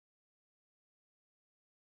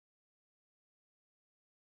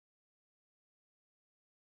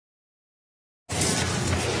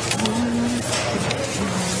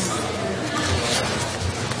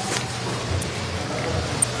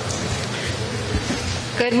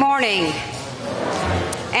Good morning,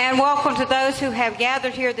 and welcome to those who have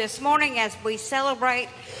gathered here this morning as we celebrate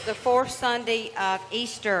the fourth Sunday of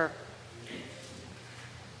Easter.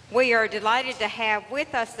 We are delighted to have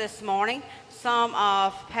with us this morning some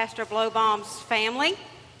of Pastor Blowbaum's family.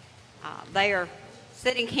 They are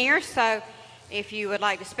sitting here, so if you would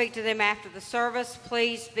like to speak to them after the service,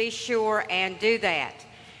 please be sure and do that.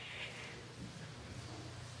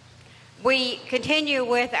 We continue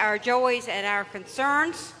with our joys and our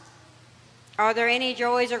concerns. Are there any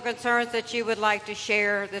joys or concerns that you would like to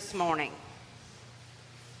share this morning?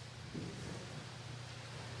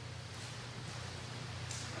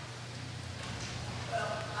 Well,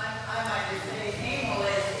 I might just say Emil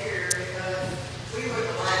is here because we were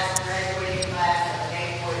the last graduating class of the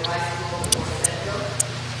Gateway High School before Central.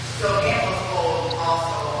 So Emil's old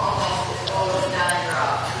also, almost as old as Johnny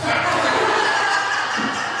Drop.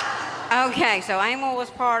 Okay, so Emil was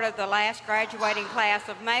part of the last graduating class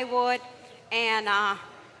of Maywood, and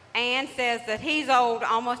Ann says that he's old,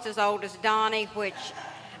 almost as old as Donnie, which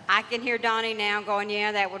I can hear Donnie now going,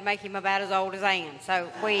 yeah, that would make him about as old as Ann. So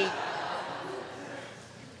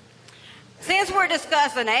since we're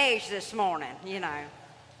discussing age this morning, you know,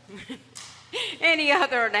 any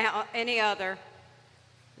other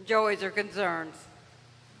joys or concerns?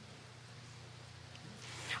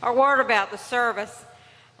 A word about the service.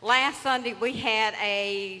 Last Sunday we had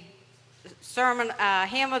a sermon,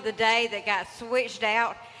 hymn of the day that got switched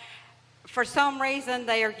out. For some reason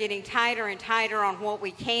they are getting tighter and tighter on what we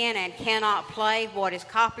can and cannot play, what is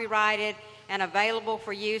copyrighted and available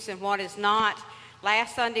for use and what is not.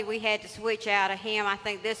 Last Sunday we had to switch out a hymn. I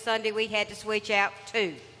think this Sunday we had to switch out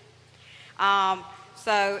two.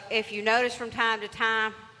 So if you notice from time to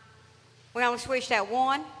time, we only switched out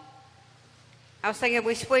one. I was thinking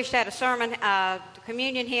we switched out a sermon,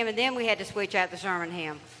 communion hymn, and then we had to switch out the sermon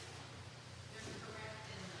hymn.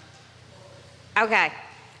 Okay.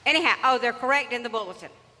 Anyhow, they're correct in the bulletin.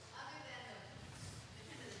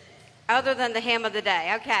 Other than the hymn of the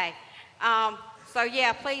day. Okay. So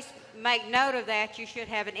yeah, please make note of that. You should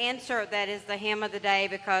have an insert that is the hymn of the day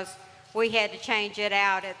because we had to change it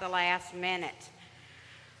out at the last minute.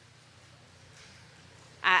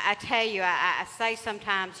 I tell you, I say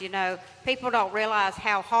sometimes, you know, people don't realize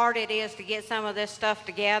how hard it is to get some of this stuff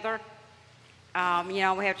together. You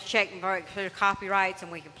know, we have to check for copyrights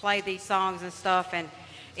and we can play these songs and stuff, and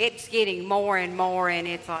it's getting more and more, and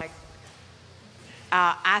it's like,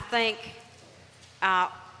 I think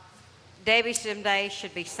Debbie someday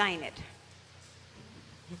should be sainted.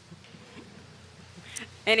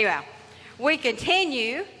 Anyway, we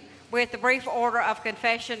continue with the brief order of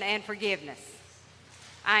confession and forgiveness.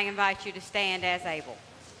 I invite you to stand as able.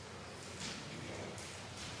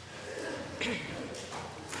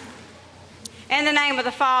 In the name of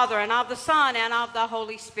the Father, and of the Son, and of the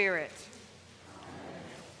Holy Spirit.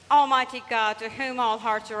 Almighty God, to whom all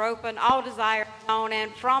hearts are open, all desires known,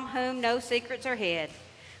 and from whom no secrets are hid,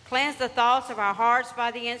 cleanse the thoughts of our hearts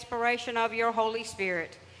by the inspiration of your Holy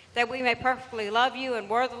Spirit, that we may perfectly love you and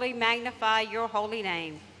worthily magnify your holy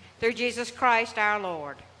name, through Jesus Christ our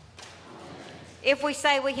Lord. If we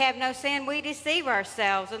say we have no sin, we deceive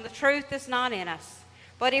ourselves, and the truth is not in us.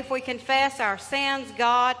 But if we confess our sins,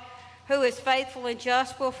 God, who is faithful and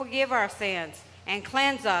just, will forgive our sins and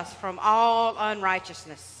cleanse us from all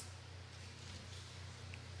unrighteousness.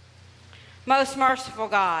 Most merciful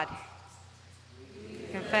God,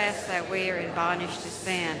 we confess that we are in bondage to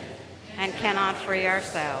sin and cannot free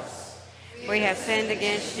ourselves. We have sinned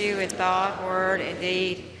against you in thought, word, and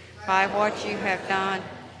deed, by what you have done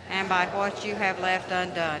and by what you have left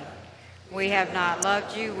undone. We have not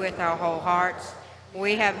loved you with our whole hearts.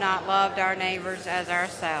 We have not loved our neighbors as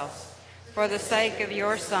ourselves. For the sake of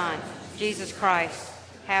your Son, Jesus Christ,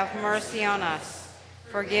 have mercy on us.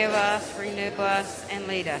 Forgive us, renew us, and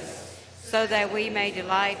lead us, so that we may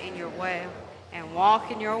delight in your way and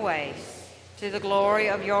walk in your ways, to the glory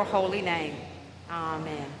of your holy name.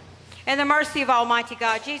 Amen. In the mercy of Almighty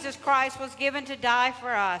God, Jesus Christ was given to die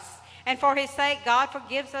for us, and for his sake, God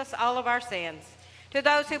forgives us all of our sins. To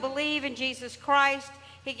those who believe in Jesus Christ,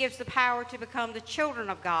 he gives the power to become the children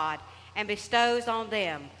of God and bestows on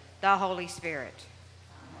them the Holy Spirit.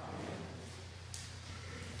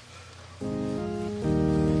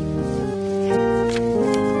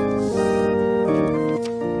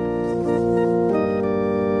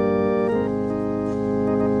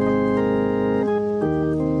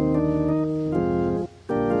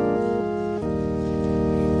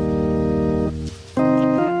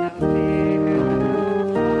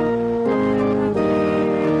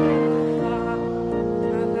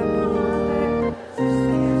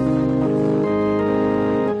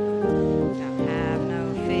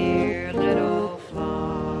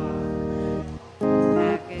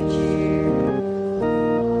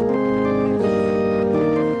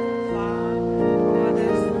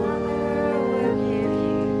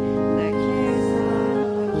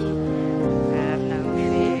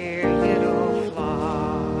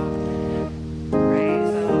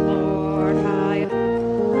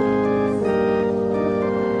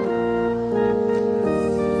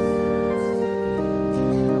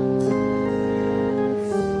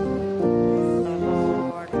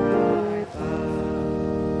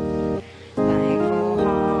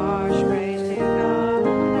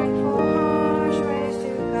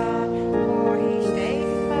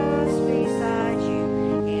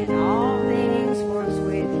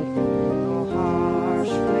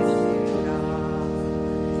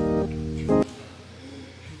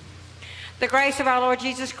 grace of our Lord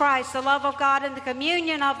Jesus Christ, the love of God, and the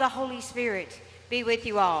communion of the Holy Spirit be with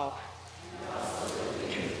you all.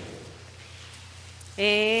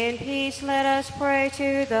 In peace, let us pray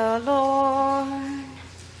to the Lord.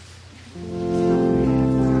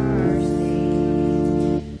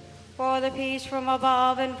 For the peace from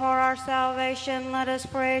above and for our salvation, let us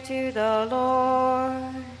pray to the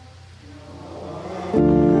Lord.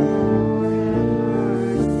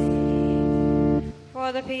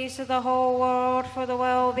 For the peace of the whole world, for the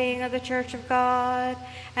well-being of the Church of God,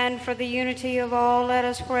 and for the unity of all, let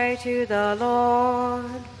us pray to the Lord.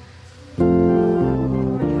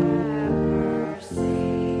 Lord, have mercy.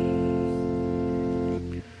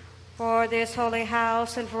 For this holy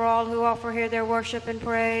house and for all who offer here their worship and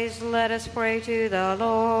praise, let us pray to the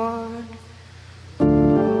Lord.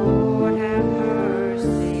 Lord, have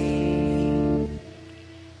mercy.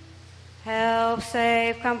 Help,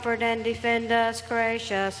 save, comfort, and defend us,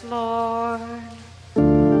 gracious Lord.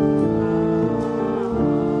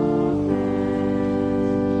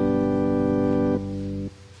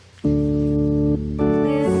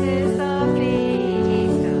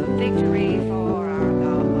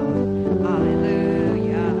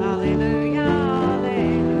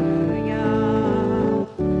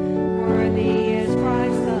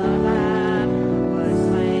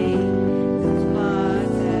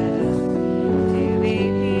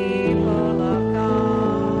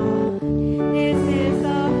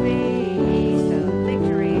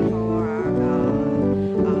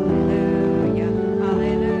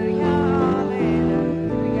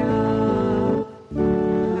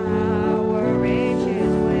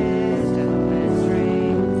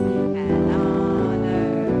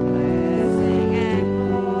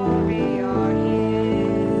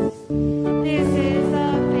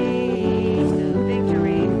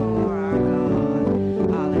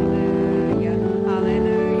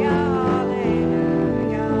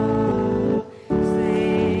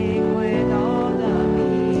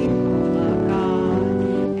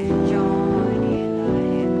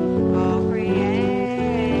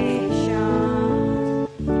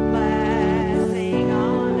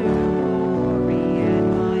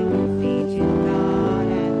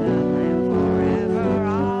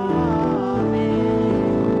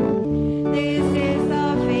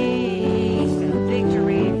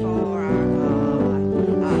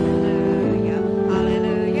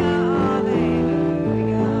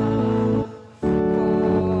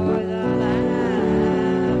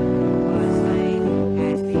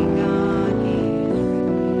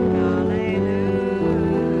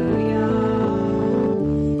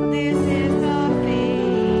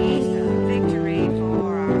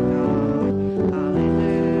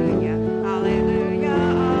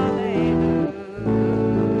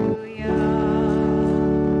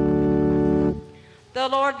 The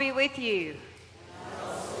Lord be with you.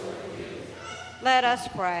 Let us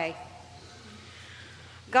pray.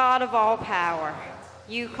 God of all power,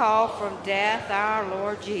 you call from death our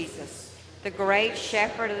Lord Jesus, the great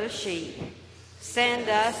shepherd of the sheep. Send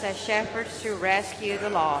us as shepherds to rescue the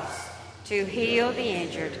lost, to heal the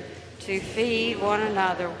injured, to feed one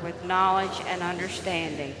another with knowledge and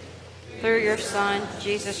understanding. Through your Son,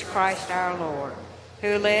 Jesus Christ our Lord,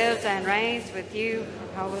 who lives and reigns with you,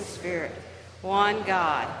 Holy Spirit, one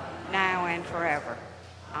God, now and forever.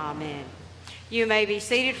 Amen. You may be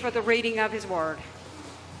seated for the reading of his word.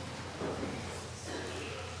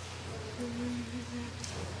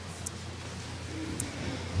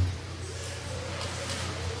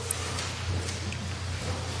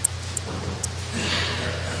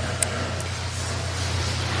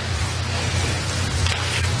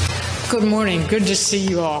 Good morning. Good to see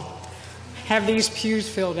you all. Have these pews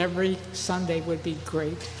filled every Sunday would be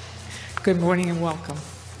great. Good morning and welcome.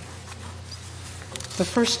 The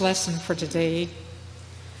first lesson for today,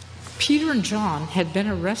 Peter and John had been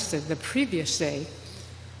arrested the previous day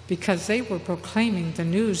because they were proclaiming the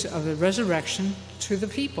news of the resurrection to the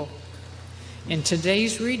people. In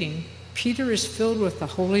today's reading, Peter is filled with the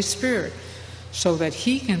Holy Spirit so that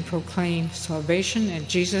he can proclaim salvation in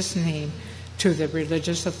Jesus' name to the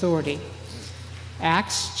religious authority.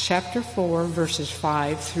 Acts chapter 4, verses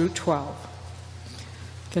 5 through 12.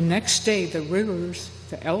 The next day, the rulers,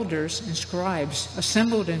 the elders, and scribes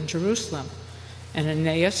assembled in Jerusalem, and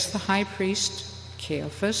Ananias the high priest,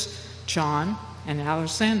 Caiaphas, John, and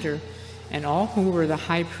Alexander, and all who were the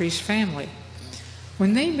high priest's family.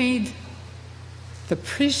 When they made the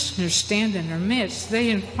prisoners stand in their midst, they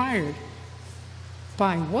inquired,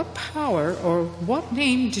 "By what power or what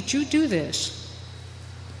name did you do this?"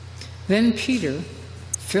 Then Peter,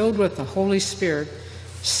 filled with the Holy Spirit,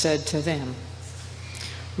 said to them,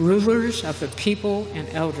 "Rulers of the people and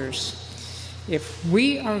elders, If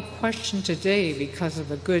we are questioned today because of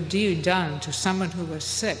a good deed done to someone who was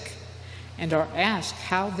sick and are asked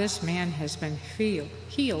how this man has been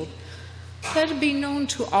healed, let it be known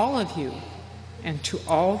to all of you and to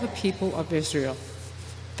all the people of Israel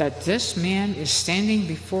that this man is standing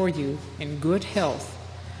before you in good health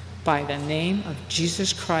by the name of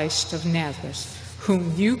Jesus Christ of Nazareth,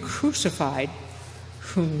 whom you crucified,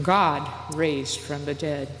 whom God raised from the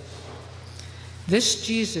dead. This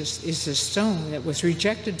Jesus is the stone that was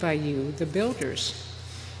rejected by you, the builders.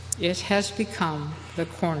 It has become the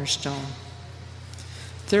cornerstone.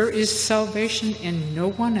 There is salvation in no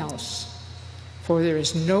one else, for there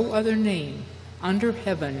is no other name under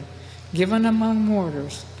heaven given among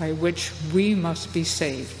mortals by which we must be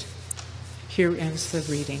saved. Here ends the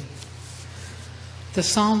reading. The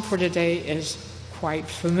psalm for today is quite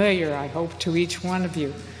familiar, I hope, to each one of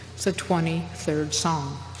you. It's the 23rd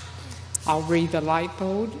Psalm. I'll read the light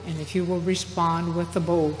bold, and if you will respond with the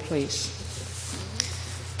bold, please.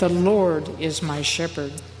 The Lord is my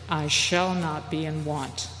shepherd, I shall not be in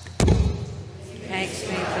want. He makes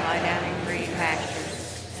me to lie down in green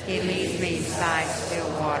pastures. He leads me beside still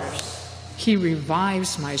waters. He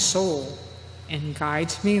revives my soul and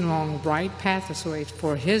guides me along right pathways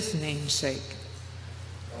for his name's sake.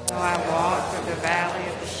 Though I walk through the valley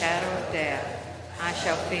of the shadow of death, I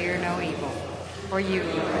shall fear no evil. For you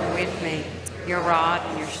are with me, your rod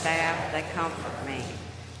and your staff, they comfort me.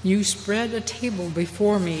 You spread a table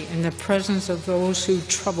before me in the presence of those who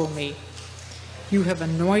trouble me. You have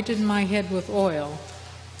anointed my head with oil,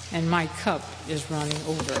 and my cup is running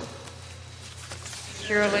over.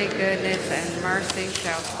 Surely goodness and mercy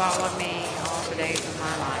shall follow me all the days of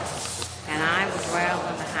my life, and I will dwell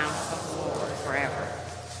in the house of the Lord forever.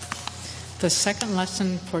 The second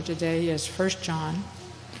lesson for today is 1 John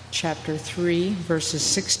chapter 3, verses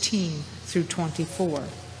 16 through 24.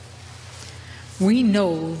 We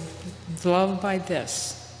know love by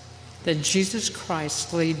this, that Jesus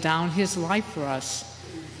Christ laid down his life for us,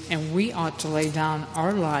 and we ought to lay down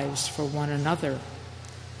our lives for one another.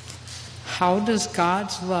 How does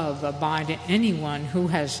God's love abide in anyone who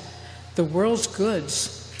has the world's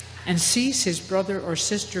goods and sees his brother or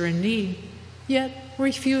sister in need, yet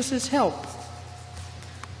refuses help?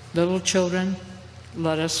 Little children,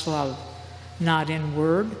 let us love, not in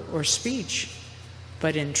word or speech,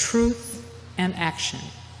 but in truth and action.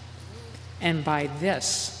 And by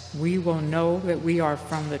this we will know that we are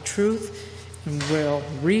from the truth and will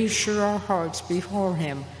reassure our hearts before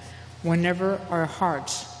him whenever our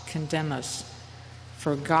hearts condemn us.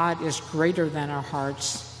 For God is greater than our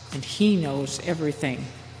hearts, and he knows everything.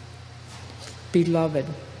 Beloved,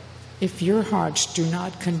 if your hearts do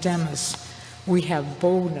not condemn us, we have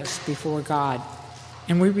boldness before God,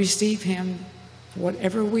 and we receive him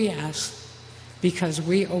whatever we ask, because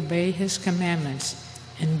we obey his commandments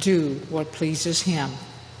and do what pleases him.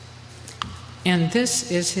 And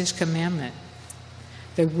this is his commandment,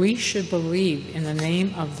 that we should believe in the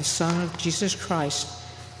name of the Son of Jesus Christ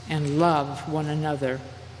and love one another,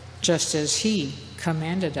 just as he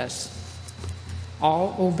commanded us.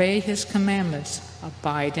 All obey his commandments,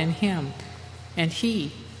 abide in him, and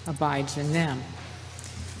he abides in them.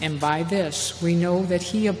 And by this we know that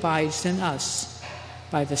he abides in us,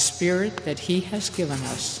 by the Spirit that he has given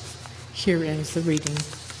us. Here ends the reading.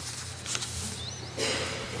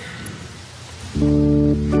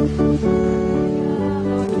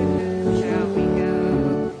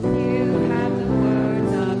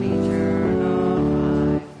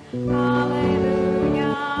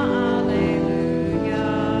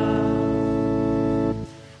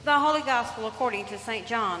 Gospel according to St.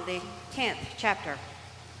 John, the 10th chapter.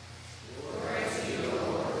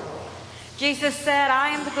 Jesus said, I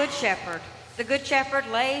am the good shepherd. The good shepherd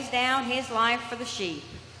lays down his life for the sheep.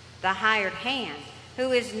 The hired hand,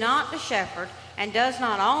 who is not the shepherd and does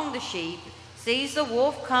not own the sheep, sees the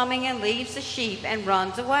wolf coming and leaves the sheep and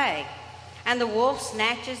runs away. And the wolf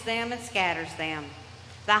snatches them and scatters them.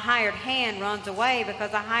 The hired hand runs away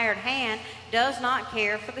because the hired hand does not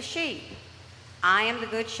care for the sheep. I am the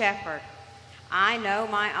good shepherd. I know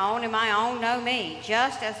my own, and my own know me,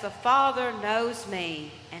 just as the Father knows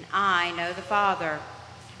me, and I know the Father.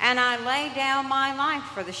 And I lay down my life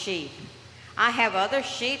for the sheep. I have other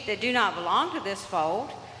sheep that do not belong to this fold.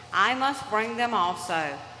 I must bring them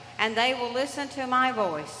also, and they will listen to my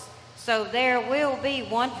voice. So there will be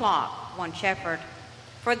one flock, one shepherd.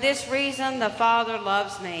 For this reason the Father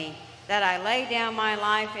loves me, that I lay down my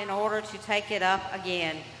life in order to take it up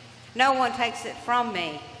again. No one takes it from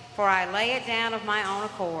me, for I lay it down of my own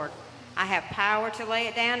accord. I have power to lay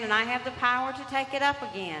it down, and I have the power to take it up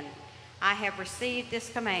again. I have received this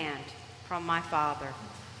command from my Father.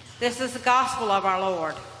 This is the gospel of our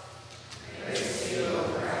Lord.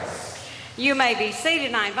 You may be seated,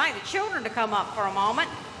 and I invite the children to come up for a moment.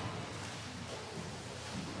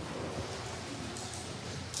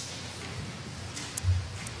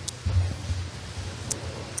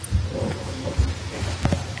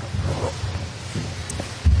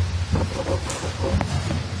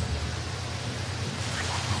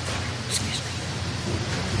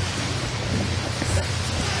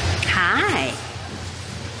 Hi.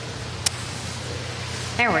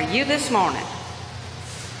 How are you this morning?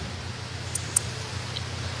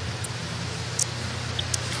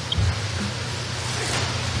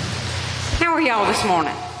 How are y'all this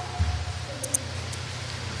morning?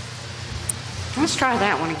 Let's try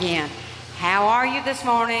that one again. How are you this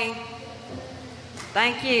morning?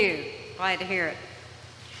 Thank you. Glad to hear it.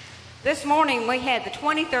 This morning we had the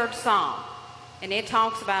 23rd Psalm, and it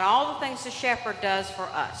talks about all the things the shepherd does for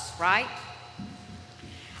us, right?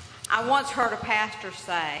 I once heard a pastor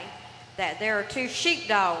say that there are 2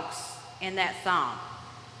 sheepdogs in that psalm.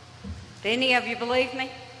 Do any of you believe me?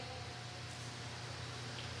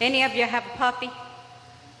 Any of you have a puppy?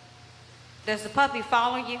 Does the puppy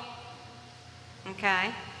follow you?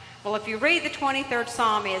 Okay. Well, if you read the 23rd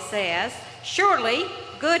Psalm, it says, "Surely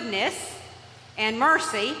goodness and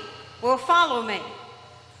mercy will follow me."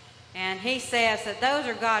 And he says that those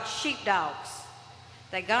are God's sheepdogs.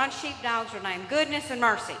 That God's sheepdogs are named goodness and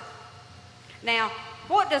mercy. Now,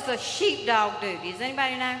 what does a sheepdog do? Does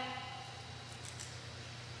anybody know?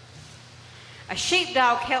 A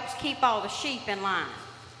sheepdog helps keep all the sheep in line.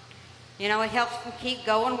 You know, it helps them keep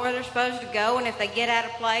going where they're supposed to go, and if they get out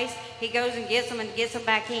of place, he goes and gets them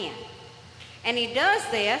back in. And he does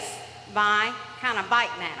this by kind of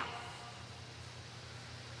biting at them.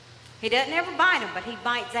 He doesn't ever bite them, but he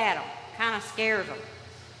bites at them, kind of scares them.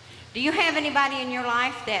 Do you have anybody in your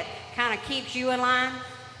life that kind of keeps you in line?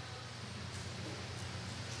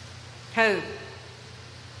 Who?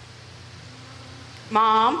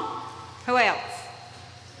 Mom? Who else?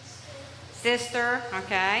 Sister,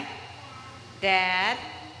 okay. Dad.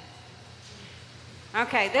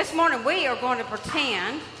 Okay, this morning we are going to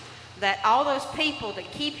pretend that all those people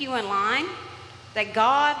that keep you in line, that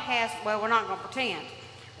God has, well, we're not going to pretend.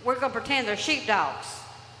 We're going to pretend they're sheepdogs.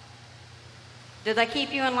 Do they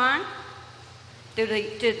keep you in line? Do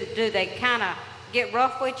they kind of get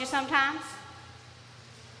rough with you sometimes?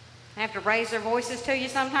 Have to raise their voices to you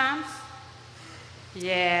sometimes?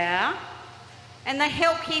 Yeah. And they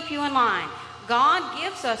help keep you in line. God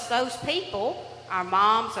gives us those people, our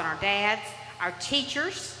moms and our dads, our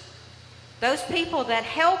teachers, those people that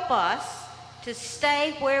help us to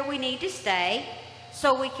stay where we need to stay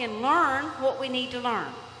so we can learn what we need to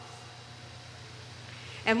learn.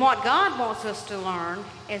 And what God wants us to learn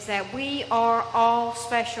is that we are all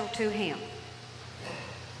special to Him.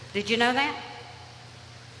 Did you know that?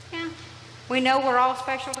 Yeah. We know we're all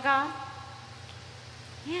special to God?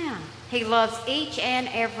 Yeah. He loves each and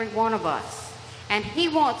every one of us. And He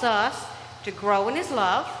wants us to grow in His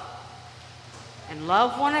love and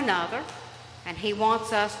love one another. And He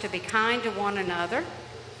wants us to be kind to one another.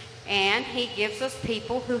 And He gives us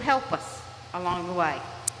people who help us along the way.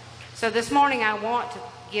 So this morning I want to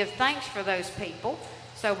give thanks for those people.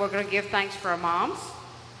 So we're going to give thanks for our moms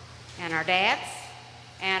and our dads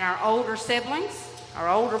and our older siblings, our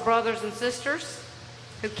older brothers and sisters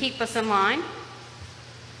who keep us in line.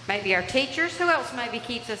 Maybe our teachers. Who else maybe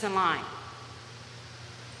keeps us in line?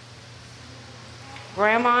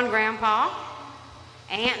 Grandma and Grandpa,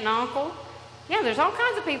 aunt and uncle. Yeah, there's all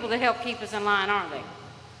kinds of people that help keep us in line, aren't they?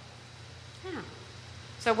 Yeah.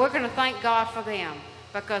 So we're going to thank God for them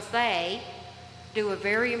because they do a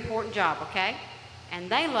very important job, okay? And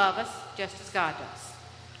they love us just as God does.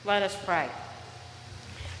 Let us pray.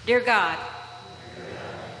 Dear God,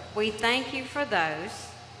 we thank you for those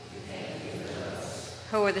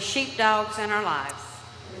who are the sheepdogs in our lives,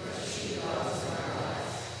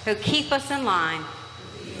 who keep us in line,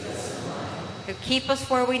 who keep us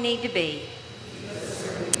where we need to be,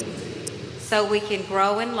 so we can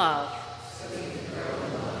grow in love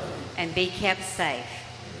and be kept safe.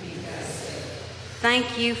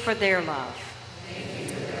 Thank you for their love.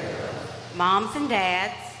 Moms and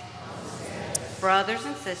dads, brothers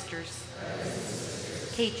and sisters,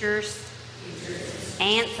 teachers,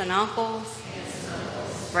 aunts and uncles,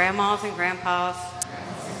 grandmas and grandpas,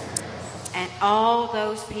 and all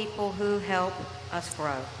those people who help us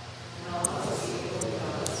grow.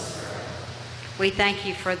 We thank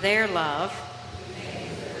you for their love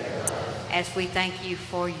as we thank you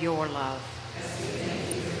for your love.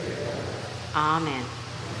 Amen.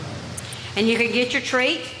 And you can get your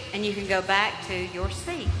treat and you can go back to your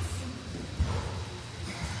seats.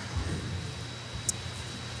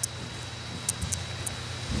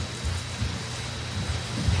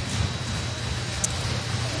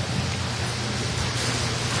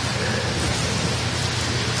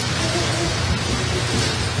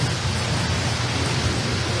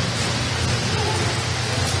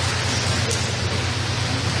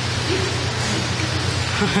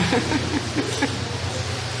 This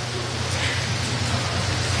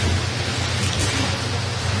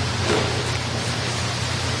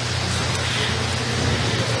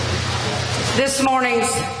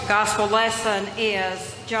morning's gospel lesson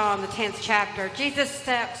is John, the 10th chapter. Jesus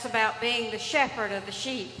talks about being the shepherd of the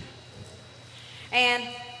sheep. And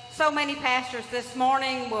so many pastors this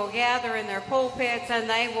morning will gather in their pulpits and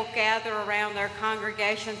they will gather around their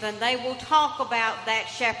congregations and they will talk about that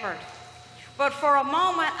shepherd. But for a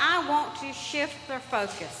moment, I want to shift their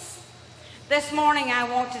focus. This morning, I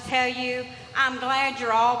want to tell you, I'm glad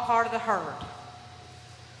you're all part of the herd.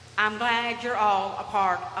 I'm glad you're all a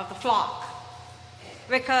part of the flock.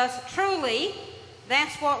 Because truly,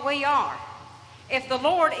 that's what we are. If the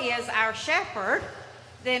Lord is our shepherd,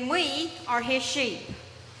 then we are his sheep.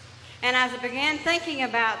 And as I began thinking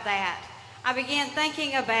about that, I began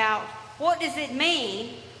thinking about what does it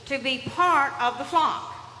mean to be part of the flock?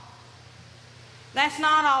 That's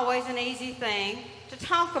not always an easy thing to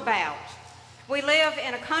talk about. We live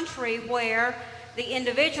in a country where the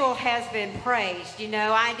individual has been praised. You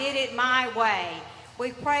know, I did it my way.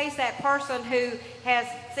 We praise that person who has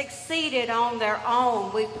succeeded on their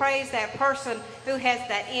own. We praise that person who has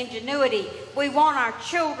that ingenuity. We want our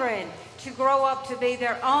children to grow up to be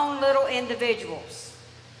their own little individuals.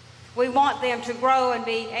 We want them to grow and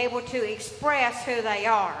be able to express who they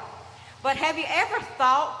are. But have you ever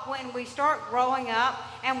thought when we start growing up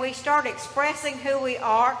and we start expressing who we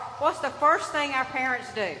are, what's the first thing our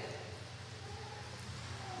parents do?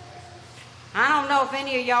 I don't know if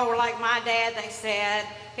any of y'all were like my dad. They said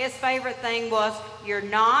his favorite thing was, you're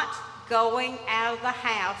not going out of the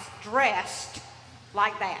house dressed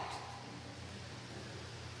like that.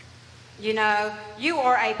 You know, you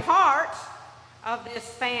are a part of this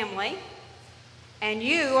family, and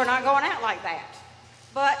you are not going out like that.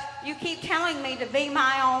 But you keep telling me to be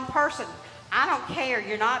my own person. I don't care.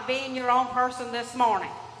 You're not being your own person this morning.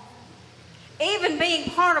 Even being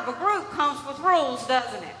part of a group comes with rules,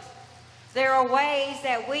 doesn't it? There are ways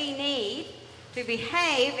that we need to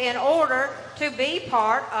behave in order to be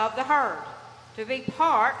part of the herd, to be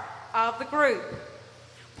part of the group.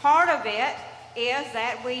 Part of it is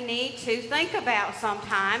that we need to think about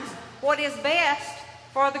sometimes what is best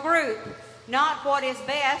for the group, not what is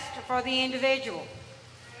best for the individual.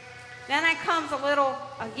 Then that comes a little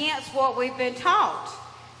against what we've been taught.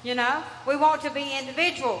 You know, we want to be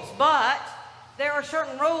individuals, but there are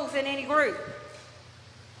certain rules in any group.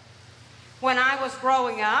 When I was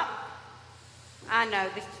growing up, I know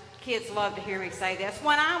the kids love to hear me say this.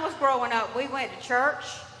 When I was growing up, we went to church.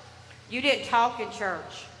 You didn't talk in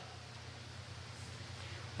church.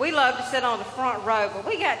 We loved to sit on the front row, but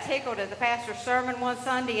we got tickled at the pastor's sermon one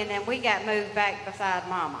Sunday, and then we got moved back beside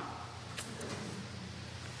Mama.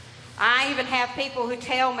 I even have people who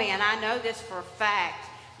tell me, and I know this for a fact,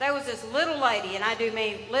 there was this little lady, and I do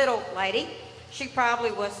mean little lady. She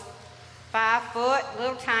probably was 5 foot,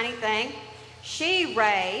 little tiny thing. She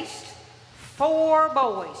raised 4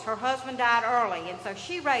 boys. Her husband died early, and so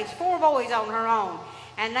she raised 4 boys on her own.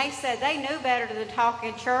 And they said they knew better than talk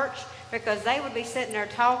in church because they would be sitting there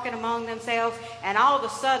talking among themselves, and all of a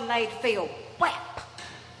sudden they'd feel whap.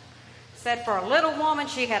 Said for a little woman,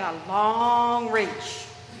 she had a long reach.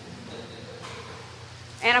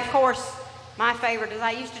 And of course, my favorite is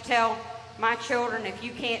I used to tell my children, if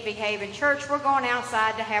you can't behave in church, we're going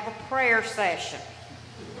outside to have a prayer session.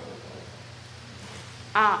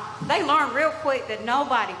 They learned real quick that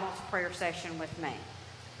nobody wants a prayer session with me.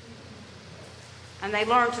 And they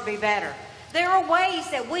learn to be better. There are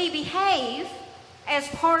ways that we behave as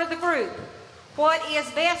part of the group. What is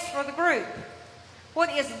best for the group?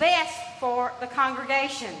 What is best for the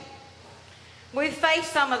congregation? We've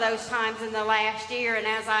faced some of those times in the last year, and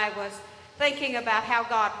as I was thinking about how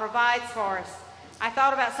God provides for us, I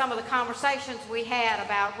thought about some of the conversations we had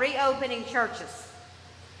about reopening churches.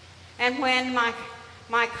 And when my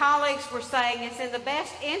colleagues were saying it's in the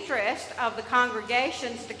best interest of the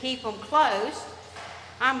congregations to keep them closed,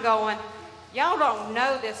 I'm going, y'all don't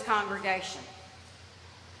know this congregation.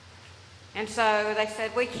 And so they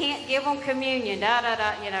said, we can't give them communion,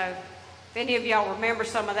 you know. If any of y'all remember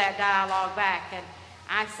some of that dialogue back, and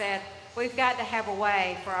I said, we've got to have a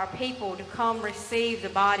way for our people to come receive the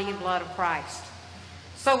body and blood of Christ.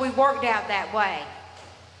 So we worked out that way,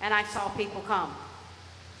 and I saw people come.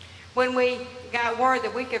 When we got word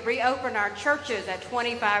that we could reopen our churches at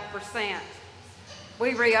 25%,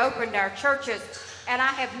 we reopened our churches, and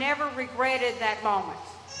I have never regretted that moment.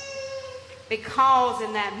 Because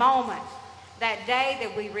in that moment, that day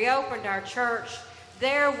that we reopened our church,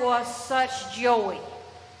 there was such joy.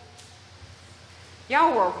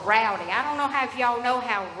 Y'all were rowdy. I don't know if y'all know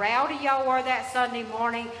how rowdy y'all were that Sunday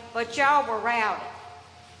morning, but y'all were rowdy.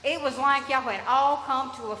 It was like y'all had all come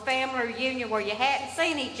to a family reunion where you hadn't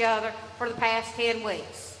seen each other for the past 10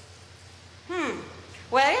 weeks. Well,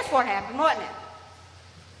 that's what happened, wasn't it?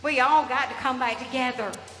 We all got to come back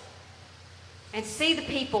together and see the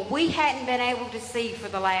people we hadn't been able to see for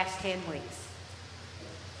the last 10 weeks.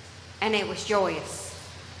 And it was joyous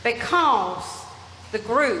because the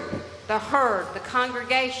group, the herd, the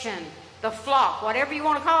congregation, the flock, whatever you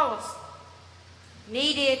want to call us,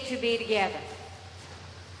 needed to be together.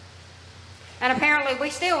 And apparently we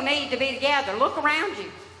still need to be together. Look around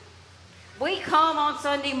you. We come on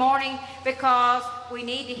Sunday morning because we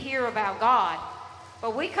need to hear about God.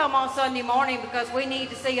 But we come on Sunday morning because we need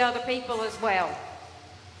to see other people as well.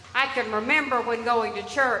 I can remember when going to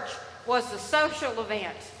church was the social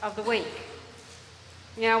event of the week.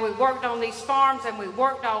 You know, we worked on these farms and we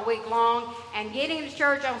worked all week long, and getting to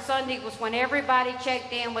church on Sunday was when everybody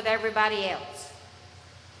checked in with everybody else.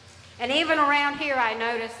 And even around here I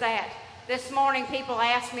noticed that. This morning people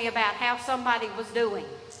asked me about how somebody was doing.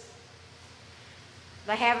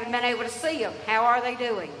 They haven't been able to see them. How are they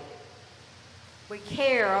doing? We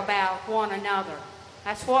care about one another.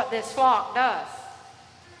 That's what this flock does.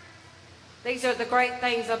 These are the great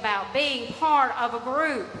things about being part of a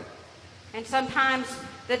group. And sometimes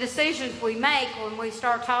the decisions we make when we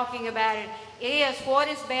start talking about it is what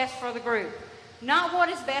is best for the group. Not what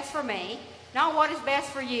is best for me, not what is best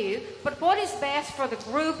for you, but what is best for the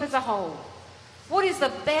group as a whole. What is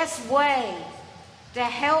the best way to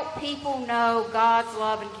help people know God's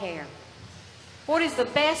love and care? What is the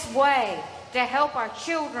best way to help our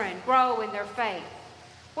children grow in their faith?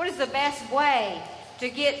 What is the best way to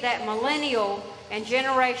get that millennial and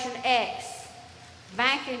Generation X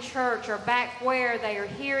back in church or back where they are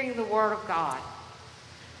hearing the Word of God?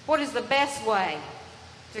 What is the best way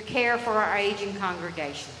to care for our aging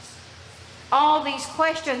congregations? All these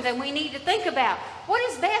questions, and we need to think about what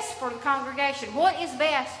is best for the congregation? What is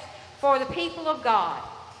best for the people of God?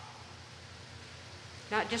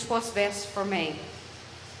 Not just what's best for me.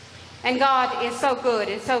 And God is so good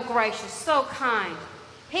and so gracious, so kind.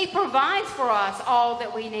 He provides for us all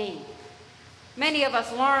that we need. Many of us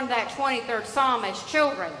learned that 23rd Psalm as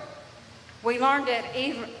children. We learned it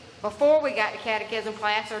even before we got to catechism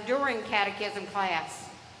class or during catechism class.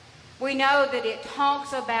 We know that it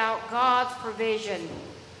talks about God's provision.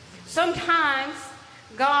 Sometimes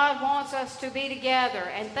God wants us to be together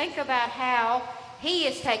and think about how He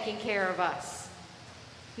is taking care of us,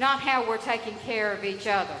 not how we're taking care of each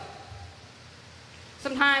other.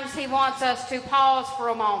 Sometimes He wants us to pause for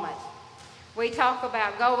a moment. We talk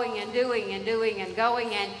about going and doing and doing and going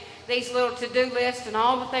and these little to-do lists and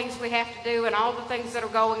all the things we have to do and all the things that are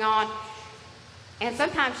going on. And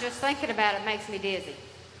sometimes just thinking about it makes me dizzy.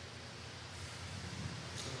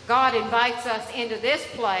 God invites us into this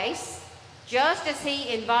place just as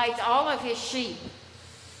He invites all of His sheep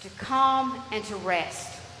to come and to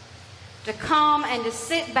rest, to come and to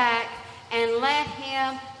sit back and let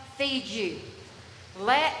Him feed you.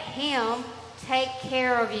 Let Him take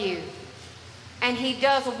care of you. And He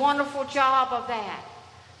does a wonderful job of that.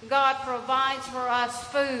 God provides for us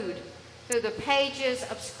food through the pages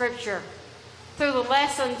of Scripture, through the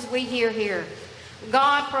lessons we hear here.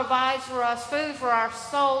 God provides for us food for our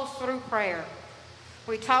souls through prayer.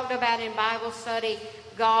 We talked about in Bible study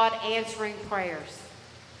God answering prayers.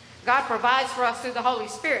 God provides for us through the Holy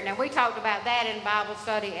Spirit. Now, we talked about that in Bible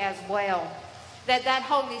study as well. That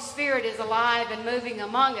Holy Spirit is alive and moving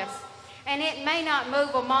among us. And it may not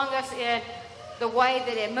move among us in the way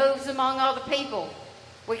that it moves among other people.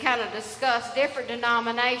 We kind of discuss different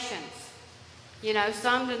denominations. You know,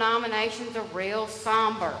 some denominations are real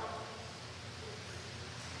somber.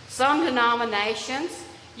 Some denominations,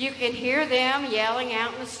 you can hear them yelling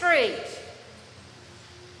out in the street.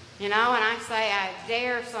 You know, and I say I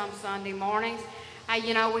dare some Sunday mornings.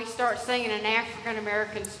 We start singing an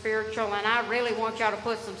African-American spiritual, and I really want y'all to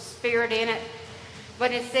put some spirit in it.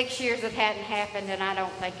 But in 6 years it hadn't happened, and I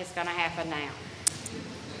don't think it's going to happen now.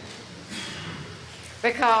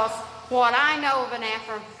 Because what I know of an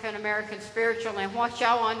African-American spiritual and what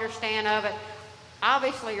y'all understand of it,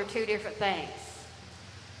 obviously are two different things.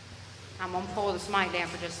 I'm going to pull this mic down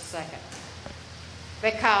for just a second.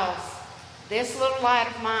 Because this little light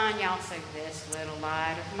of mine, y'all say, this little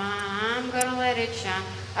light of mine, I'm going to let it shine.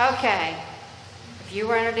 Okay. If you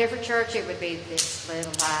were in a different church, it would be this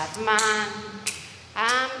little light of mine.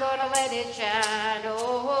 I'm going to let it shine.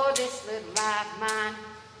 Oh, this little light of mine.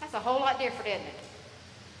 That's a whole lot different, isn't it?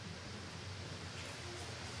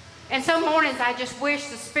 And some mornings I just wish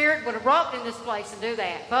the Spirit would erupt in this place and do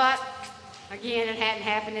that. But Again, it hadn't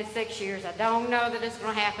happened in 6 years. I don't know that it's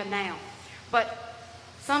going to happen now. But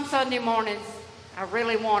some Sunday mornings, I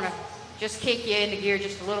really want to just kick you into gear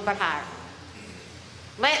just a little bit higher.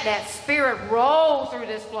 Let that Spirit roll through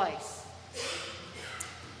this place.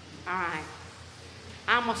 All right.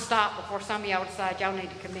 I'm going to stop before some of y'all decide y'all need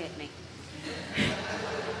to commit me.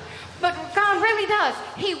 But God really does.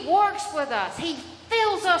 He works with us. He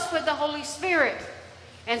fills us with the Holy Spirit.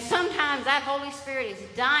 And sometimes that Holy Spirit is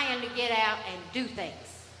dying to get out and do things.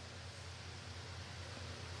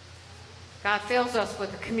 God fills us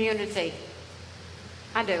with the community.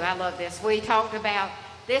 I do. I love this. We talked about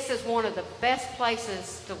this is one of the best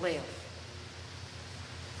places to live.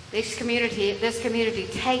 This community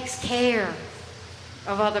takes care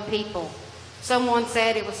of other people. Someone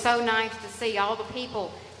said it was so nice to see all the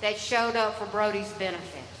people that showed up for Brody's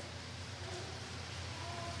benefit.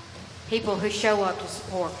 People who show up to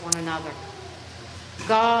support one another.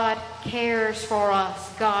 God cares for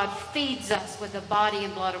us. God feeds us with the body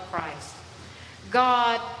and blood of Christ.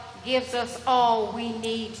 God gives us all we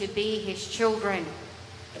need to be His children.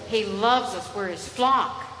 He loves us. We're His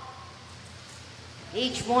flock.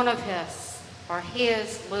 Each one of us are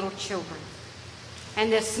His little children.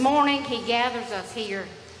 And this morning He gathers us here.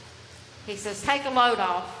 He says, take a load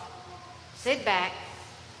off. Sit back.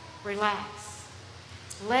 Relax.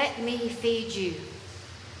 Let me feed you.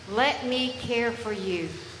 Let me care for you.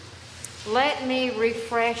 Let me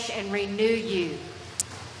refresh and renew you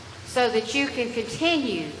so that you can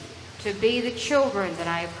continue to be the children that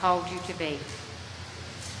I have called you to be.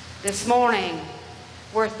 This morning,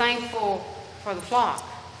 we're thankful for the flock,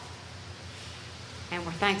 and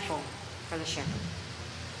we're thankful for the shepherd.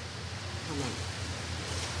 Amen.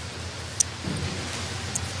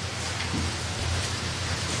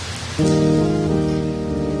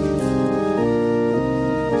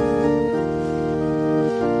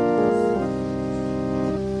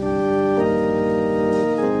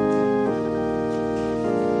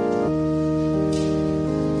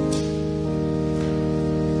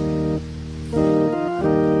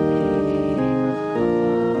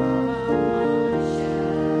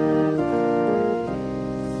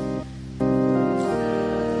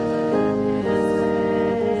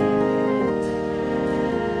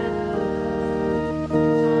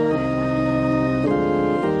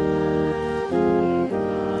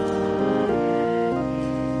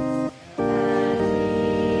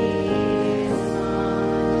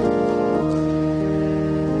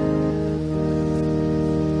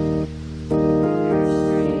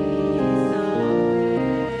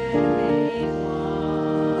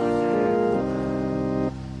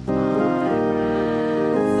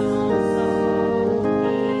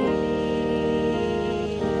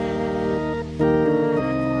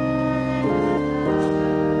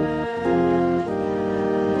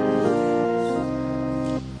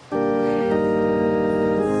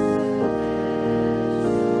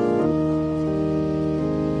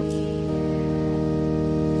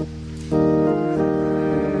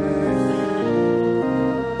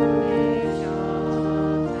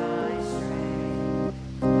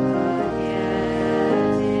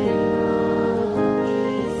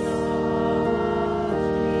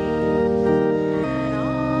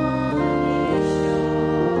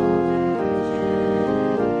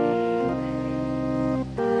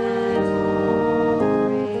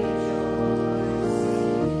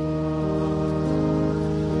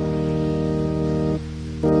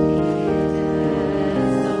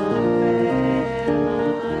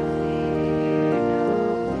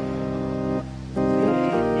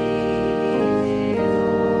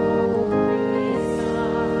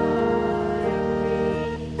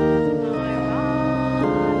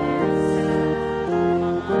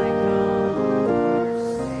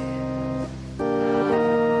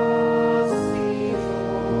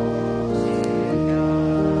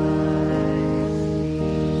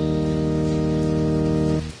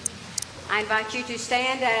 I invite you to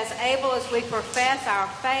stand as able as we profess our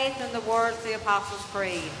faith in the words of the Apostles'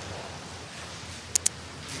 Creed.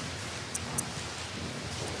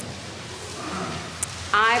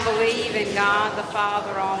 I believe in God the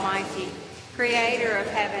Father Almighty, creator of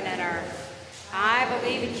heaven and earth. I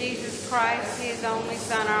believe in Jesus Christ, His only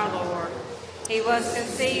Son, our Lord. He was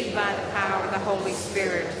conceived by the power of the Holy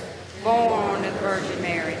Spirit, born of the Virgin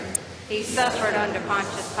Mary. He suffered under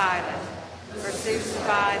Pontius Pilate, was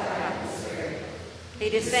crucified by the Spirit. He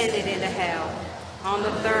descended into hell. On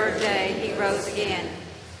the third day He rose again.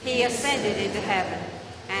 He ascended into heaven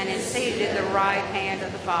and is seated at the right hand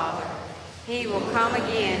of the Father. He will come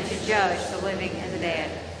again to judge the living and the dead.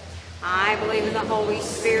 I believe in the Holy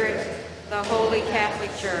Spirit, the Holy Catholic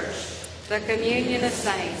Church, the communion of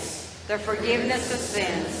saints, the forgiveness of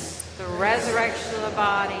sins, the resurrection of the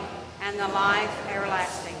body, and the life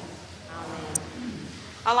everlasting. Amen.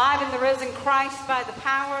 Alive in the risen Christ by the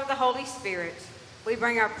power of the Holy Spirit, we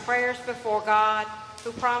bring our prayers before God,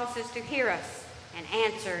 who promises to hear us and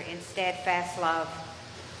answer in steadfast love.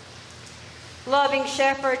 Loving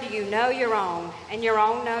Shepherd, you know your own, and your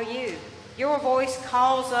own know you. Your voice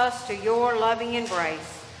calls us to your loving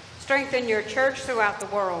embrace. Strengthen your church throughout the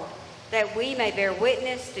world, that we may bear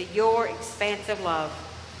witness to your expansive love.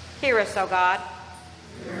 Hear us, O God.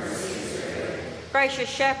 Gracious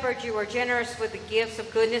Shepherd, you are generous with the gifts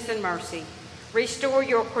of goodness and mercy. Restore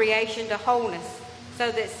your creation to wholeness,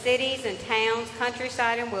 so that cities and towns,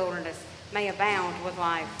 countryside and wilderness may abound with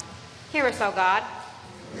life. Hear us, O God.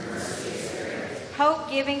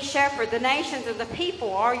 Hope-giving Shepherd, the nations and the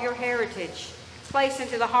people are your heritage. Place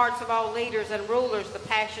into the hearts of all leaders and rulers the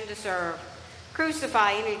passion to serve.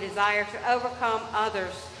 Crucify any desire to overcome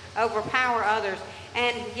others, overpower others,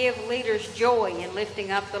 and give leaders joy in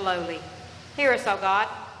lifting up the lowly. Hear us, O God.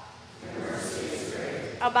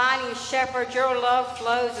 Abiding Shepherd, your love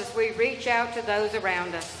flows as we reach out to those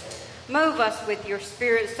around us. Move us with your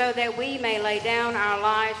Spirit so that we may lay down our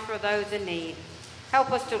lives for those in need.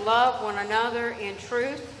 Help us to love one another in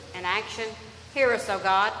truth and action. Hear us, O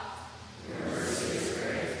God.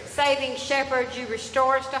 Saving Shepherd, you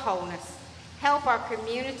restore us to wholeness. Help our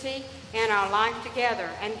community and our life together,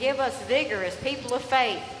 and give us vigor as people of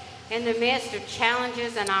faith in the midst of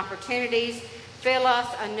challenges and opportunities. Fill us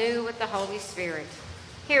anew with the Holy Spirit.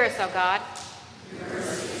 Hear us, O God.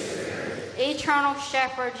 Eternal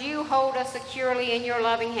Shepherd, you hold us securely in your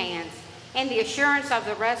loving hands. In the assurance of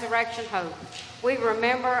the resurrection hope, we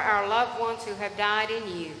remember our loved ones who have died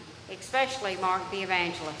in you, especially Mark the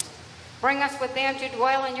Evangelist. Bring us with them to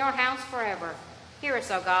dwell in your house forever. Hear us,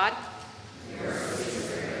 O God.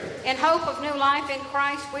 In hope of new life in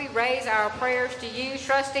Christ, we raise our prayers to you,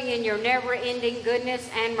 trusting in your never-ending goodness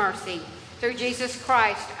and mercy, through Jesus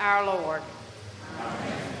Christ our Lord.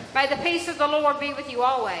 Amen. May the peace of the Lord be with you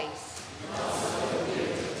always.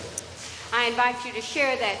 I invite you to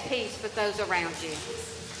share that peace with those around you.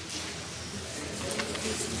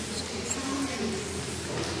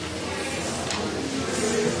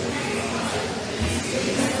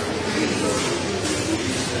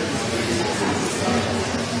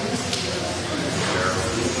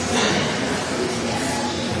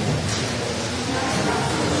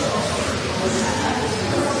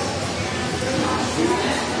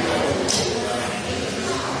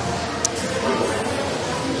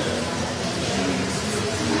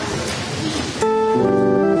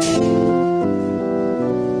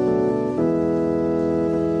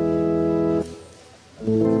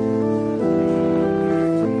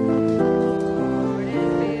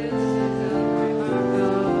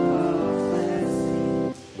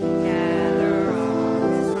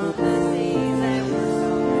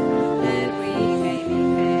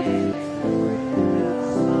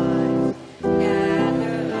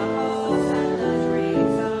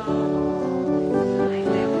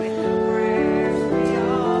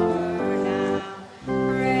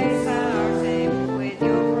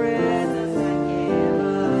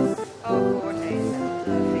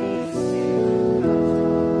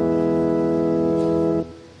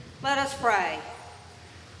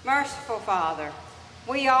 Father,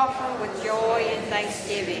 we offer with joy and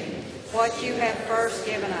thanksgiving what you have first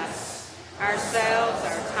given us, ourselves,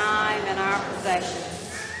 our time, and our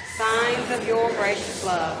possessions, signs of your gracious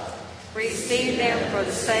love. Receive them for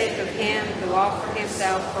the sake of him who offered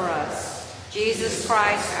himself for us, Jesus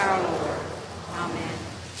Christ our Lord. Amen.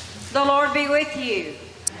 The Lord be with you.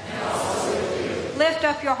 And also with you. Lift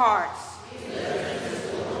up your hearts.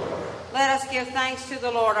 Let us give thanks to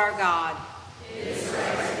the Lord our God.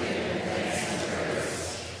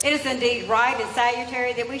 It is indeed right and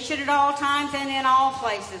salutary that we should at all times and in all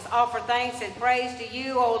places offer thanks and praise to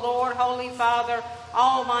you, O Lord, Holy Father,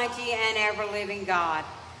 Almighty and ever-living God.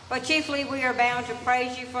 But chiefly we are bound to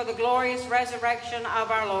praise you for the glorious resurrection of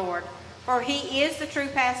our Lord. For he is the true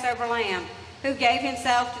Passover Lamb, who gave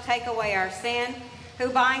himself to take away our sin, who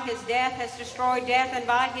by his death has destroyed death, and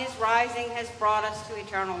by his rising has brought us to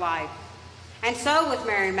eternal life. And so with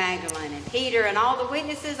Mary Magdalene and Peter and all the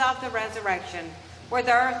witnesses of the resurrection, with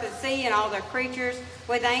earth and sea and all their creatures,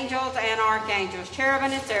 with angels and archangels,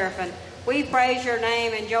 cherubim and seraphim, we praise your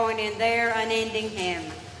name and join in their unending hymn.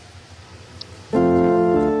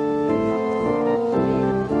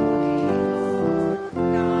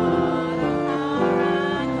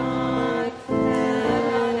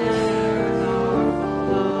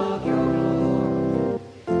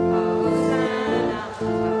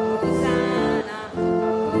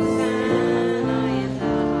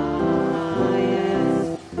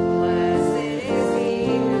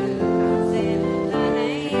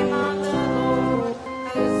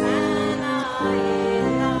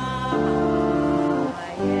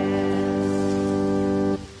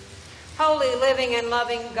 living and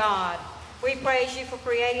loving God, we praise you for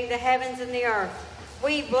creating the heavens and the earth.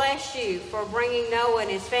 We bless you for bringing Noah and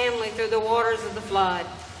his family through the waters of the flood,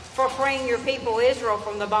 for freeing your people Israel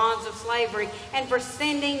from the bonds of slavery, and for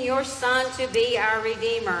sending your Son to be our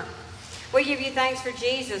Redeemer. We give you thanks for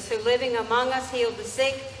Jesus, who living among us healed the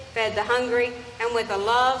sick, fed the hungry, and with a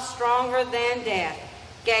love stronger than death,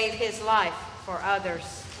 gave his life for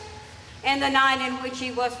others. In the night in which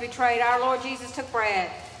he was betrayed, our Lord Jesus took bread.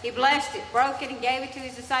 He blessed it, broke it, and gave it to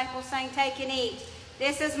his disciples, saying, "Take and eat.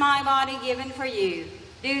 This is my body given for you.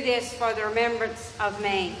 Do this for the remembrance of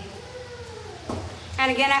me." And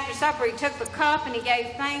again after supper, he took the cup, and he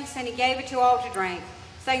gave thanks, and he gave it to all to drink,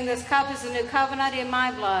 saying, "This cup is the new covenant in my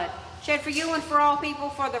blood, shed for you and for all people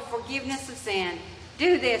for the forgiveness of sin.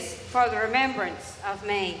 Do this for the remembrance of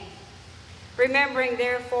me." Remembering,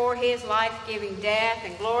 therefore, his life-giving death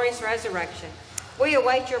and glorious resurrection, we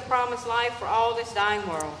await your promised life for all this dying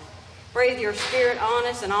world. Breathe your Spirit on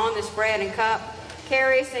us and on this bread and cup.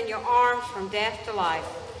 Carry us in your arms from death to life,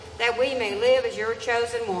 that we may live as your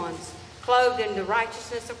chosen ones, clothed in the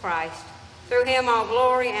righteousness of Christ. Through him all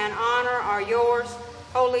glory and honor are yours,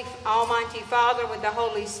 Holy Almighty Father, with the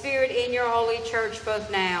Holy Spirit in your holy church,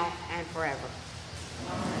 both now and forever.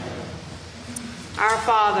 Amen. Our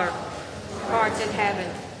Father, who art in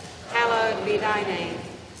heaven, hallowed be thy name.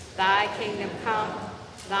 Thy kingdom come,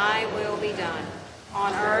 thy will be done,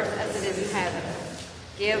 on earth as it is in heaven.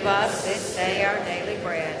 Give us this day our daily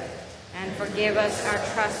bread, and forgive us our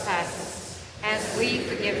trespasses, as we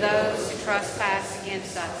forgive those who trespass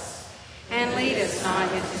against us. And lead us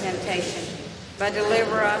not into temptation, but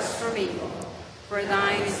deliver us from evil. For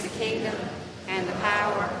thine is the kingdom, and the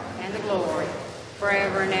power, and the glory,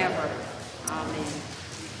 forever and ever. Amen.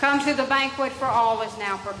 Come to the banquet, for all is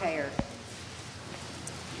now prepared.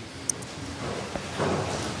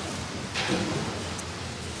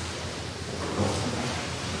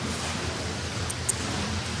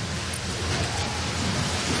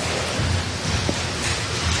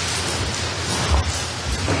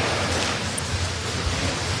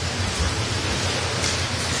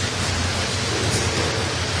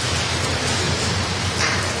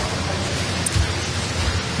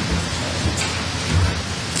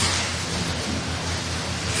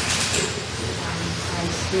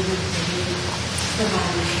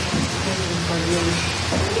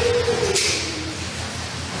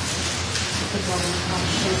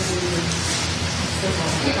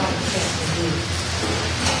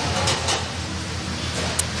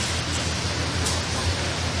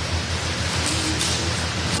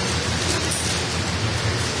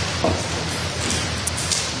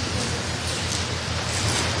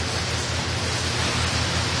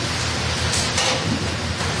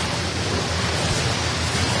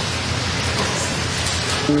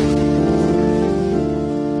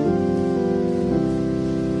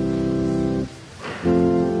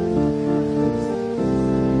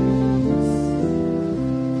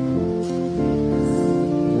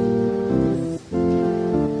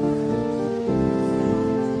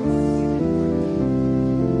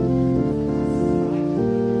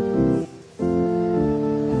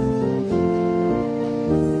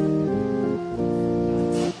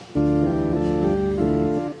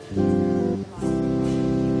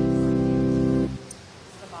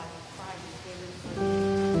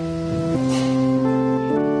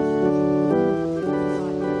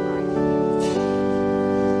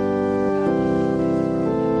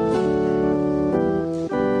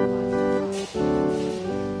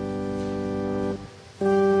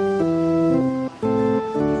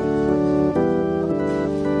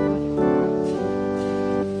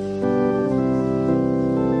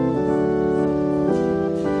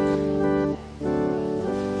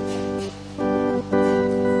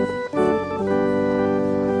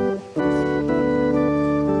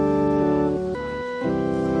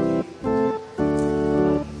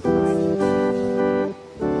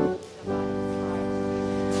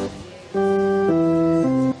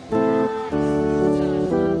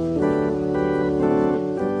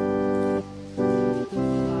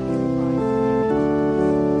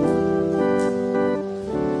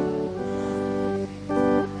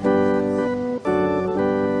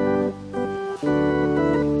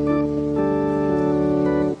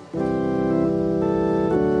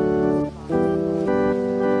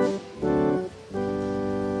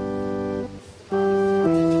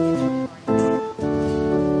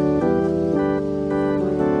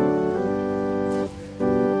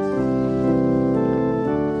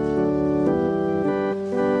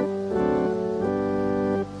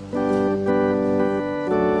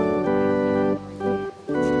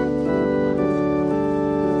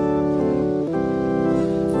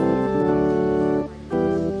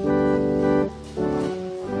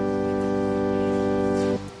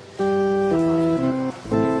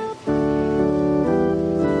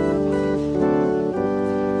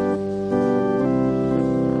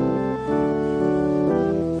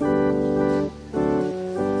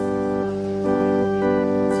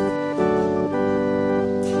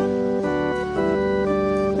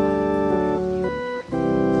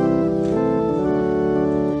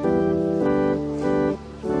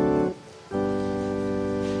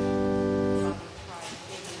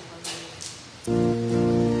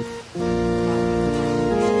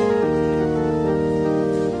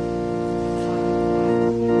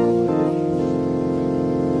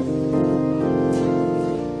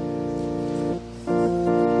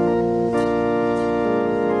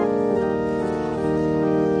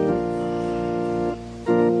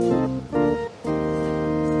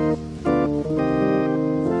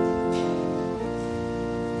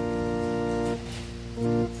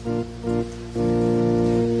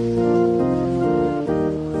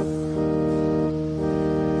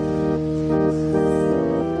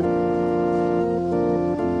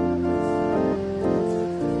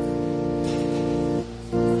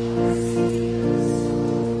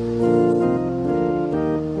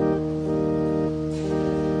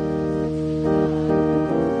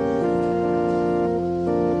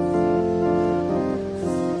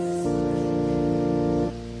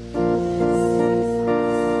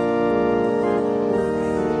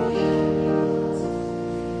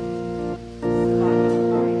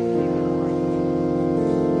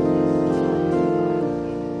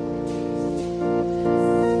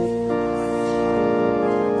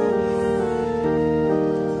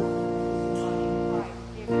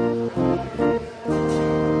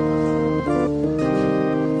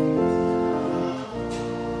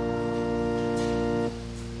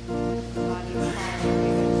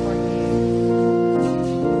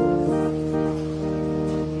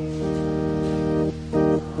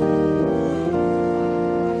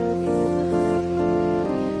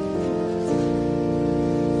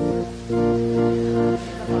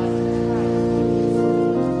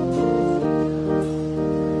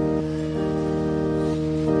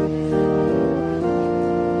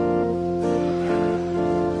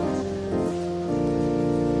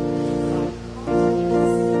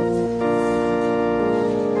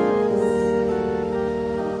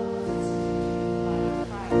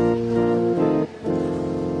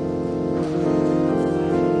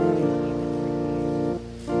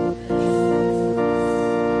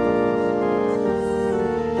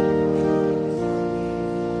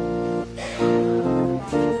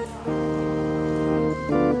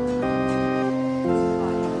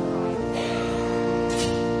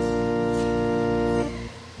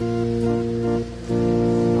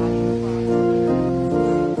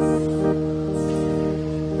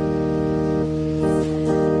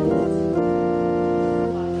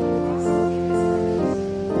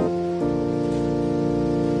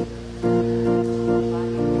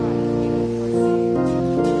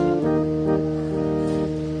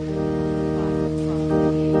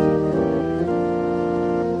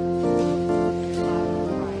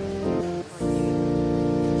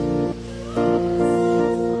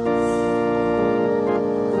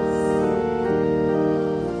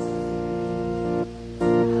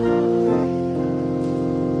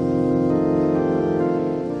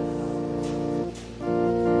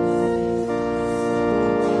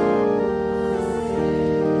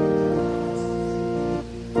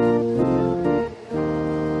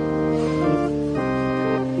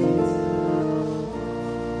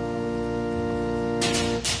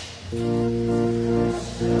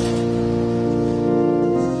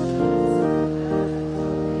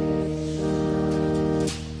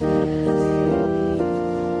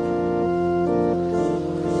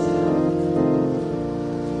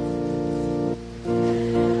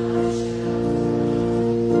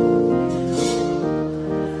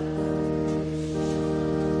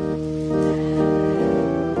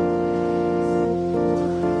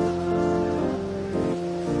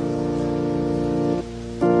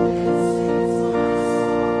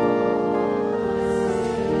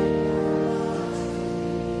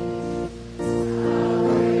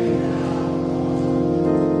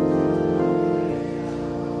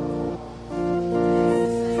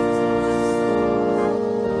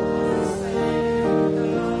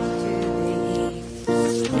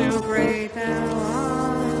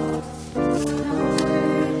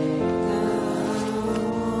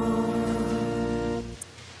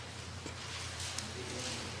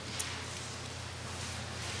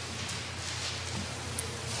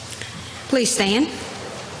 Please stand.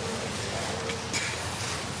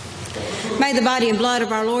 May the body and blood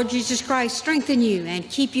of our Lord Jesus Christ strengthen you and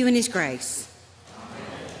keep you in his grace.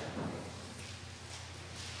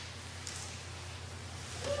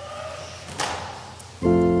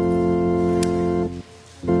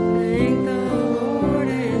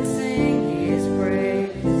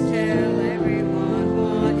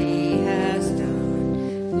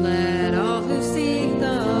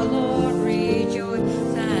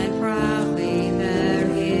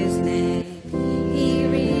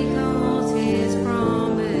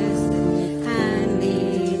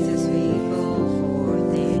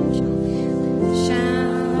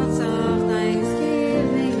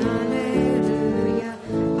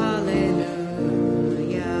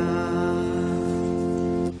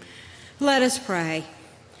 Let us pray.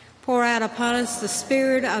 Pour out upon us the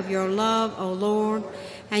spirit of your love, O Lord,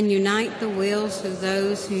 and unite the wills of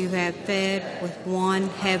those who you have fed with one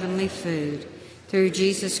heavenly food. Through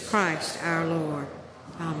Jesus Christ our Lord.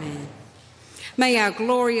 Amen. May our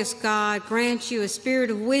glorious God grant you a spirit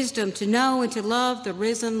of wisdom to know and to love the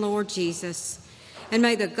risen Lord Jesus. And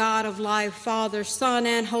may the God of life, Father, Son,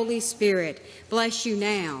 and Holy Spirit bless you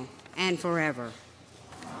now and forever.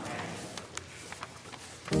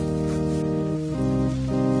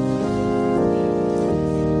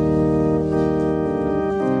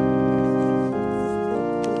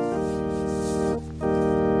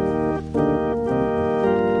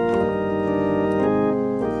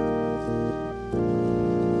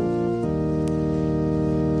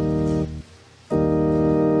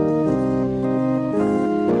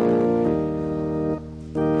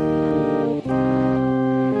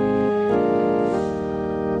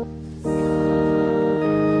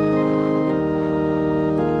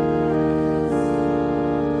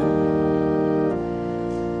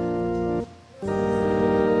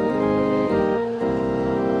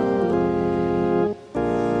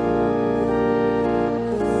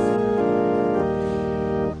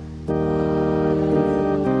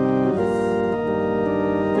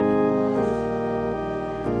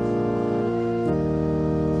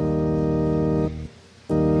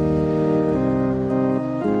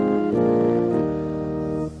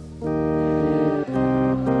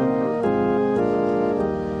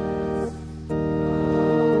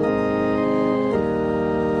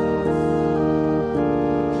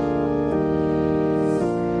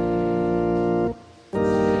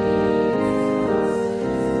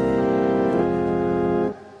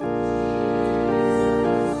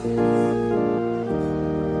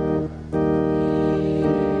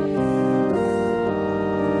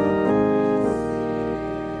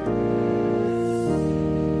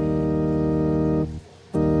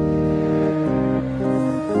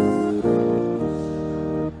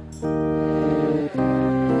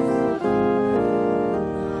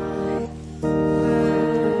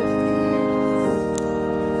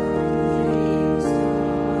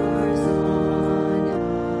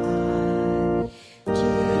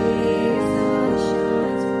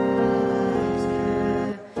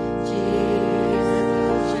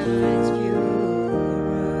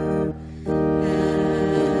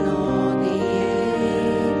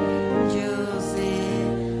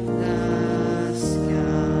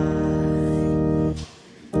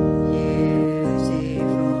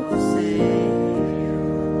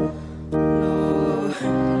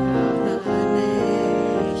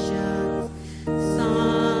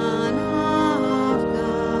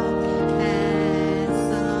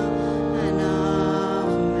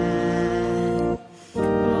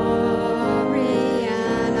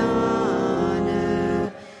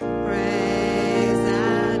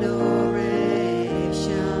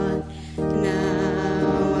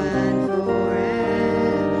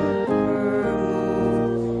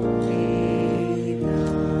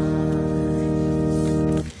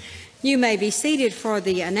 You may be seated for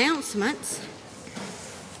the announcements.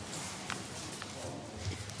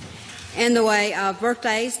 In the way of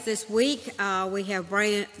birthdays this week, we have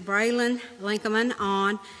Braylon Lincoln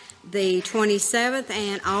on the 27th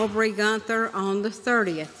and Aubrey Gunther on the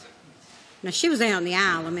 30th. Now, she was out in the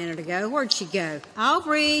aisle a minute ago. Where'd she go?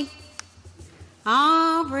 Aubrey.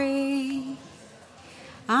 Aubrey.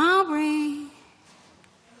 Aubrey.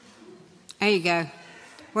 There you go.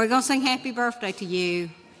 We're going to sing happy birthday to you.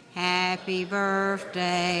 Happy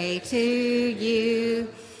birthday to you.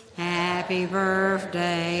 Happy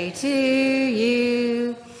birthday to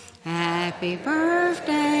you. Happy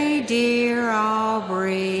birthday, dear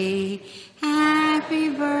Aubrey. Happy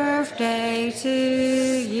birthday to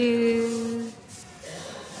you.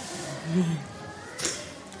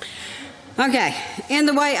 Okay, in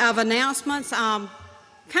the way of announcements, kind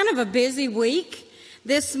of a busy week.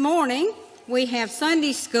 This morning, we have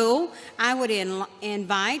Sunday school. I would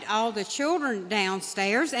invite all the children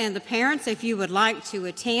downstairs and the parents if you would like to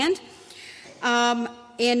attend.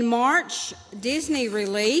 In March, Disney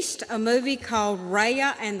released a movie called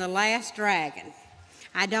Raya and the Last Dragon.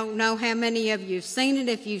 I don't know how many of you have seen it.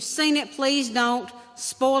 If you've seen it, please don't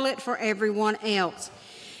spoil it for everyone else.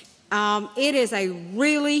 It is a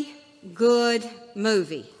really good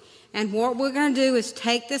movie. And what we're going to do is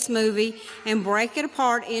take this movie and break it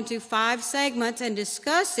apart into 5 segments and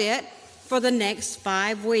discuss it for the next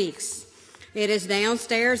 5 weeks. It is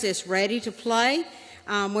downstairs. It's ready to play.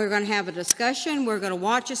 We're going to have a discussion. We're going to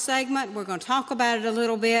watch a segment. We're going to talk about it a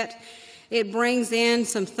little bit. It brings in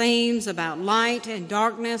some themes about light and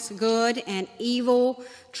darkness, good and evil,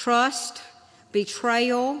 trust,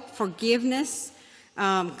 betrayal, forgiveness,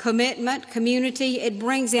 commitment, community. It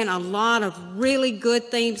brings in a lot of really good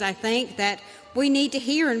themes, I think, that we need to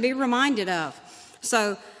hear and be reminded of.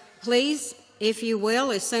 So please, if you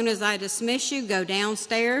will, as soon as I dismiss you, go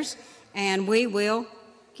downstairs and we will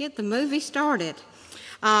get the movie started.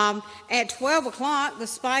 At 12 o'clock, the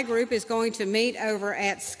spy group is going to meet over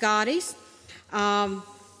at Scotty's.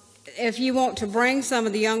 If you want to bring some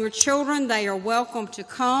of the younger children, they are welcome to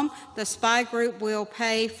come. The spy group will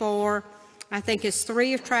pay for, I think it's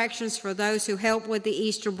 3 attractions for those who help with the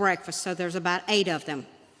Easter breakfast. So there's about 8 of them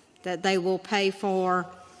that they will pay for,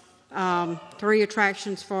 3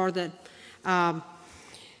 attractions for the,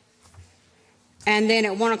 and then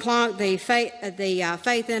at 1 o'clock, the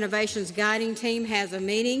Faith Innovations Guiding Team has a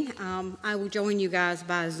meeting. I will join you guys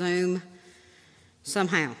by Zoom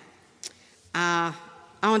somehow.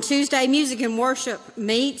 On Tuesday, Music and Worship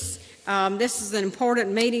meets. This is an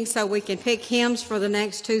important meeting so we can pick hymns for the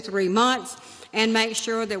next 2-3 months and make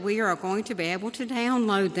sure that we are going to be able to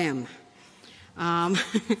download them,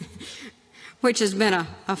 which has been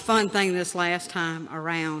a fun thing this last time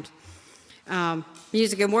around.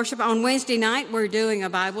 Music and Worship. On Wednesday night, we're doing a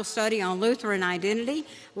Bible study on Lutheran identity.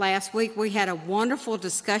 Last week, we had a wonderful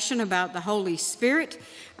discussion about the Holy Spirit.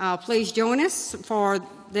 Please join us for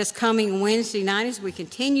this coming Wednesday night as we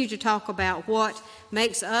continue to talk about what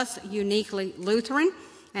makes us uniquely Lutheran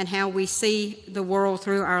and how we see the world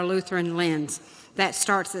through our Lutheran lens. That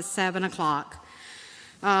starts at 7 o'clock.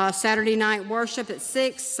 Saturday night worship at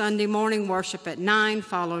 6, Sunday morning worship at 9,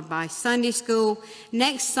 followed by Sunday school.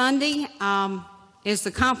 Next Sunday is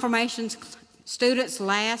the confirmation students'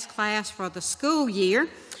 last class for the school year.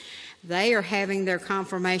 They are having their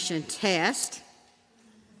confirmation test.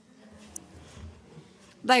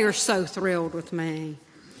 They are so thrilled with me.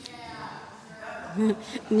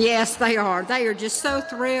 Yes, they are. They are just so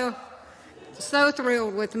thrilled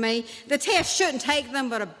with me. The test shouldn't take them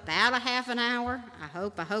but about a half an hour. I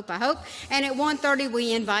hope. And at 1:30,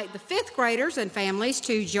 we invite the 5th graders and families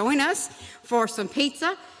to join us for some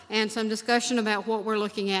pizza and some discussion about what we're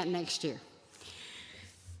looking at next year.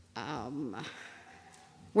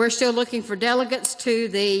 We're still looking for delegates to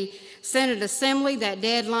the Senate Assembly. That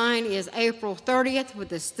deadline is April 30th with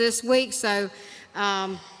this week. So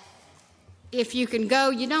if you can go,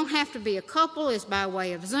 you don't have to be a couple. It's by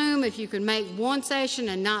way of Zoom. If you can make one session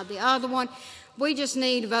and not the other one. We just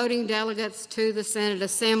need voting delegates to the Senate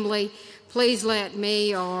Assembly. Please let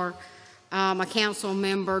me or a council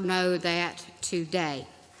member know that today.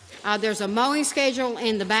 There's a mowing schedule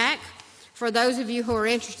in the back. For those of you who are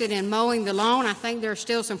interested in mowing the lawn, I think there are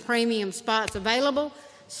still some premium spots available.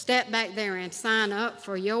 Step back there and sign up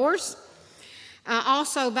for yours.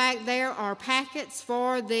 Also back there are packets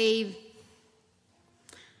for the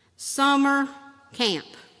summer camp.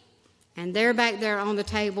 And they're back there on the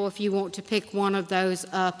table if you want to pick one of those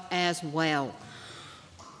up as well.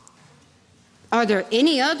 Are there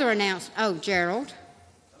any other announcements? Oh, Gerald.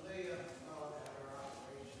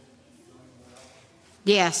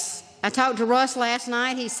 Yes. I talked to Russ last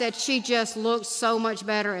night. He said she just looked so much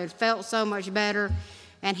better and felt so much better,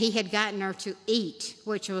 and he had gotten her to eat,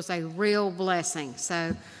 which was a real blessing.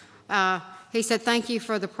 So he said, thank you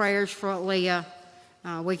for the prayers for Leah.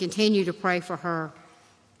 We continue to pray for her,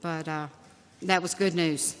 but that was good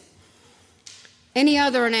news. Any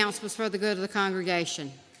other announcements for the good of the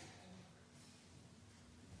congregation?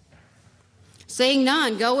 Seeing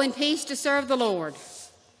none, go in peace to serve the Lord.